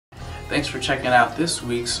Thanks for checking out this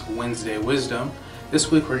week's Wednesday Wisdom.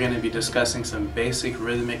 This week we're going to be discussing some basic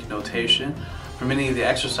rhythmic notation. For many of the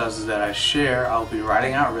exercises that I share, I'll be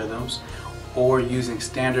writing out rhythms or using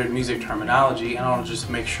standard music terminology, and I'll just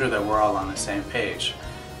make sure that we're all on the same page.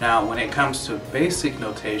 Now, when it comes to basic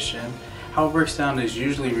notation, how it breaks down is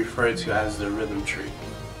usually referred to as the rhythm tree.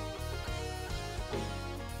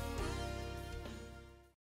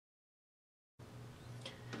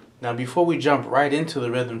 Now, before we jump right into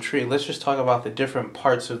the rhythm tree, let's just talk about the different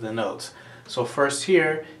parts of the notes. So first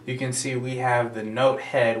here, you can see we have the note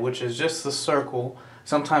head, which is just the circle.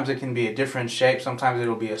 Sometimes it can be a different shape, sometimes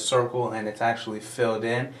it'll be a circle and it's actually filled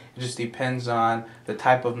in. It just depends on the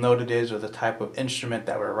type of note it is or the type of instrument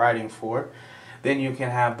that we're writing for. Then you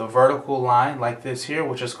can have the vertical line like this here,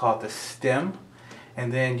 which is called the stem.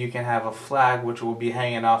 And then you can have a flag, which will be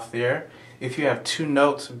hanging off there. If you have two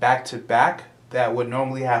notes back to back that would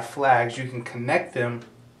normally have flags, you can connect them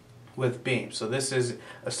with beams. So this is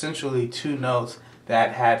essentially two notes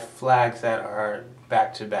that had flags that are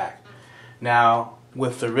back to back. Now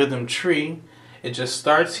with the rhythm tree, it just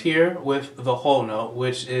starts here with the whole note,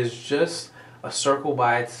 which is just a circle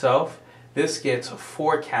by itself. This gets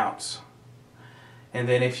 4 counts. And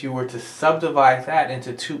then if you were to subdivide that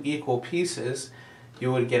into 2 equal pieces,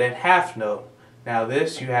 you would get a half note. Now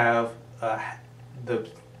this, you have the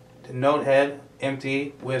note head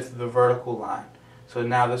empty with the vertical line. So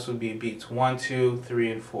now this would be beats 1, 2,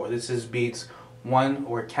 3, and 4. This is beats 1,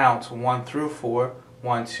 or counts 1 through 4,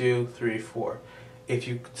 1, 2, 3, 4. If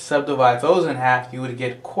you subdivide those in half, you would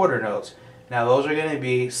get quarter notes. Now those are going to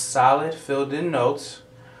be solid filled in notes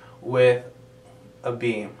with a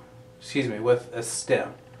beam, with a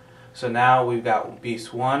stem. So now we've got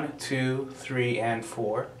beats 1, 2, 3, and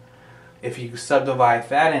 4. If you subdivide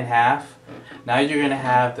that in half, now you're going to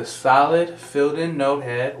have the solid filled in note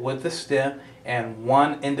head with the stem and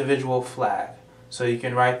 1 individual flag. So you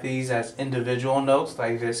can write these as individual notes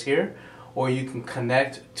like this here, or you can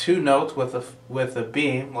connect 2 notes with a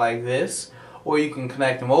beam like this, or you can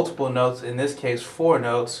connect multiple notes, in this case 4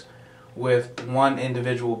 notes, with 1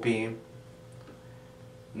 individual beam.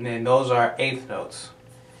 And then those are eighth notes.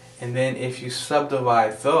 And then if you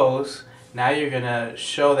subdivide those, now you're going to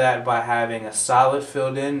show that by having a solid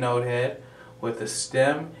filled in note head with a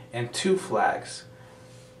stem and 2 flags.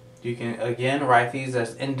 You can again write these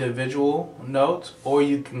as individual notes, or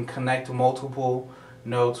you can connect multiple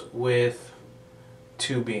notes with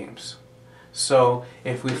 2 beams. So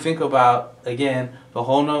if we think about, again, the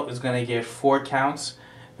whole note is going to get 4 counts,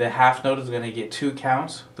 the half note is going to get 2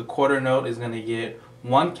 counts, the quarter note is going to get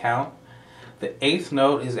 1 count, the eighth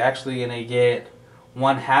note is actually going to get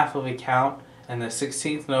 1/2 of a count, and the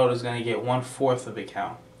 16th note is going to get 1/4 of a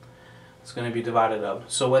count. It's going to be divided up.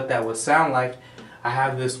 So what that would sound like, I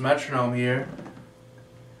have this metronome here.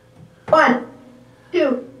 1,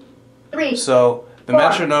 2, 3. So the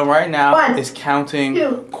metronome right now is counting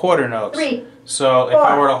quarter notes. So if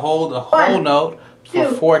I were to hold a whole note for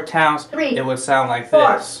 4 counts, it would sound like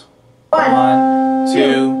this. 1,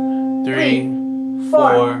 2, 3,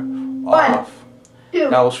 4, off.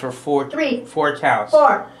 That was for 4 counts.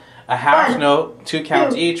 A half note, 2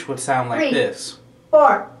 counts each, would sound like this.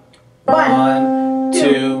 1,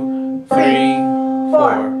 2, 3,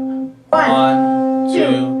 4. 1,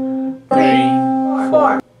 2, 3,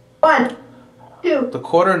 4. 1, 2. The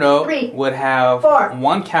quarter note would have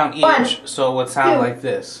 1 count each, so it would sound like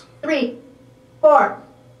this. 3, 4.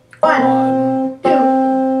 1,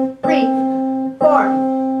 2, 3, 4.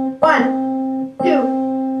 1,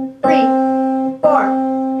 2, 3, 4.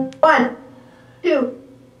 1, 2,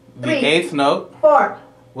 3. The eighth note 4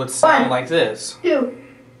 would sound like this. 2,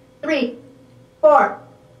 3, 4.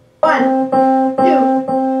 1,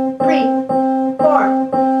 2, 3, 4.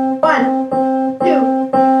 1, 2,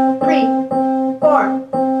 3, 4.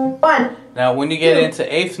 1. Now, when you get into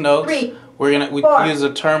eighth notes, we use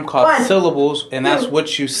a term called syllables, and that's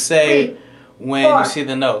what you say when you see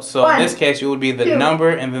the notes. So in this case, it would be the number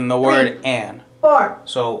and then the word and. 4.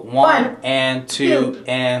 So 1 and 2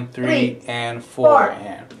 and 3 and 4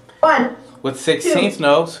 and. 1. With 16th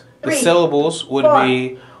notes, the syllables would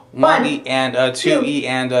be 1E and a, 2E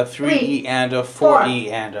and a, 3E and a, 4E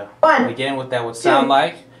and a. Again, what that would sound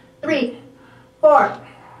like. 3, 4.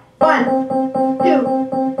 1,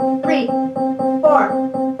 2, 3, 4.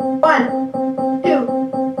 1,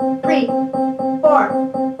 2, 3, 4.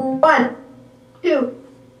 1, 2,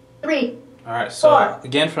 3. Alright, so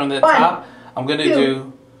again from the top, I'm going to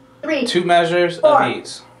do 2 measures of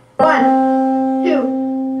these. 1,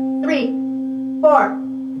 2, 3, 4.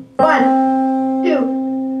 1,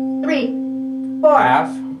 2, 3, 4. Half.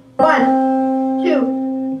 1,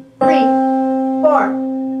 2, 3, 4.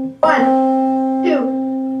 1, 1,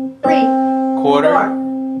 2, 3, quarter, 4,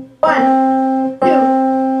 1,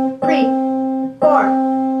 2, 3, 4,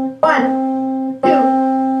 1,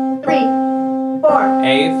 2, 3, 4,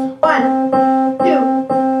 eighth, 1,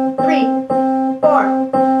 2, 3, 4,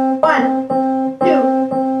 1,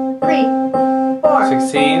 2, 3, 4,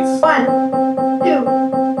 16ths, 1,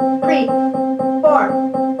 2, 3, 4,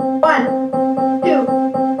 1,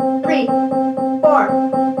 2, 3, 4,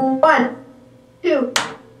 1, 2,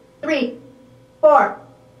 3, 4.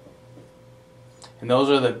 and those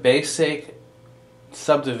are the basic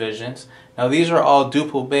subdivisions. Now these are all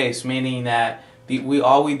duple bass, meaning that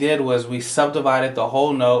all we did was we subdivided the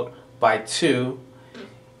whole note by 2.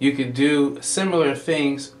 You could do similar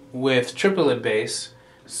things with triplet bass.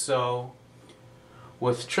 So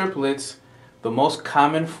with triplets, the most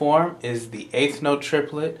common form is the 8th note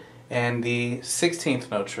triplet and the 16th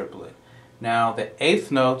note triplet. Now the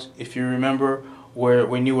 8th note, if you remember,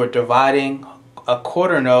 when you were dividing a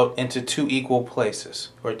quarter note into 2 equal places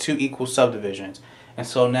or 2 equal subdivisions. And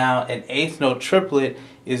so now an 8th note triplet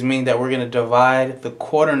is meaning that we're going to divide the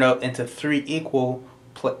quarter note into 3 equal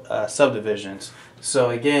subdivisions. So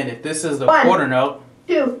again, if this is the quarter note,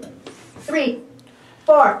 2, 3,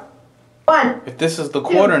 4, 1. if this is the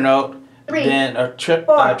quarter note, then a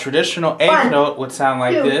traditional 8th note would sound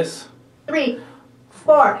like this. 3,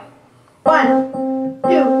 4, 1,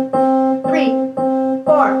 2, 3,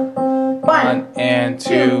 4, 1 and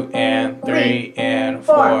 2 and 3 and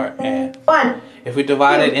 4 and 1. If we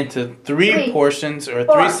divide it into 3 portions or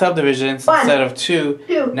 3 subdivisions instead of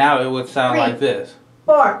 2, now it would sound like this.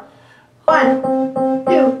 4, 1,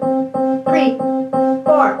 2, 3,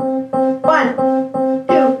 4, 1,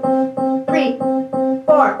 2, 3,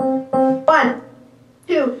 4, 1,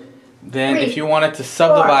 2. Then if you wanted to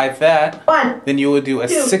subdivide that, then you would do a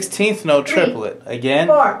 16th note triplet. Again,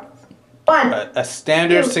 a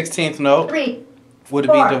standard 16th note would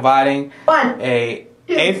be dividing a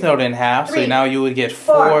 8th note in half, so now you would get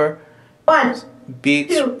 4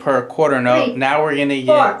 beats per quarter note. Now we're going to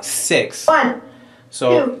get 6.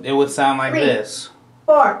 So it would sound like this.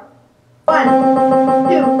 4, 1, 2,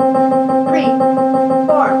 3,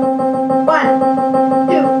 4, 1,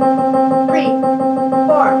 2, 3,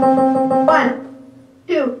 4, 1,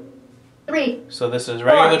 2, 3. So this is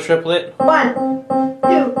regular triplet. 1, 2,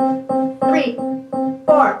 3,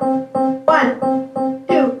 4, 1,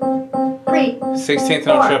 2, 3. 16th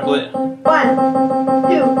note triplet. 1,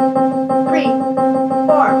 2, 3,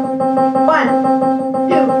 4, 1,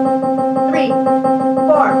 2, 3,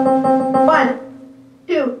 4, 1,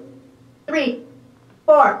 2, 3,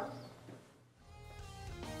 4.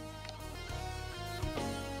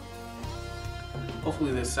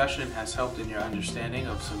 Hopefully this session has helped in your understanding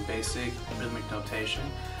of some basic rhythmic notation.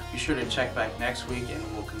 Be sure to check back next week and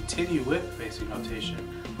we'll continue with basic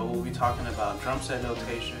notation, but we'll be talking about drum set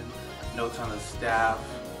notation, notes on the staff,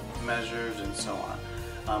 measures, and so on.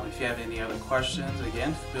 If you have any other questions,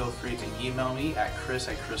 again, feel free to email me at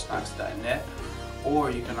chris@chrisknox.net,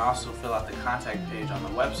 or you can also fill out the contact page on the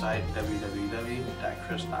website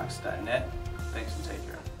www.chrisknox.net. Thanks and take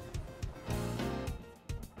care.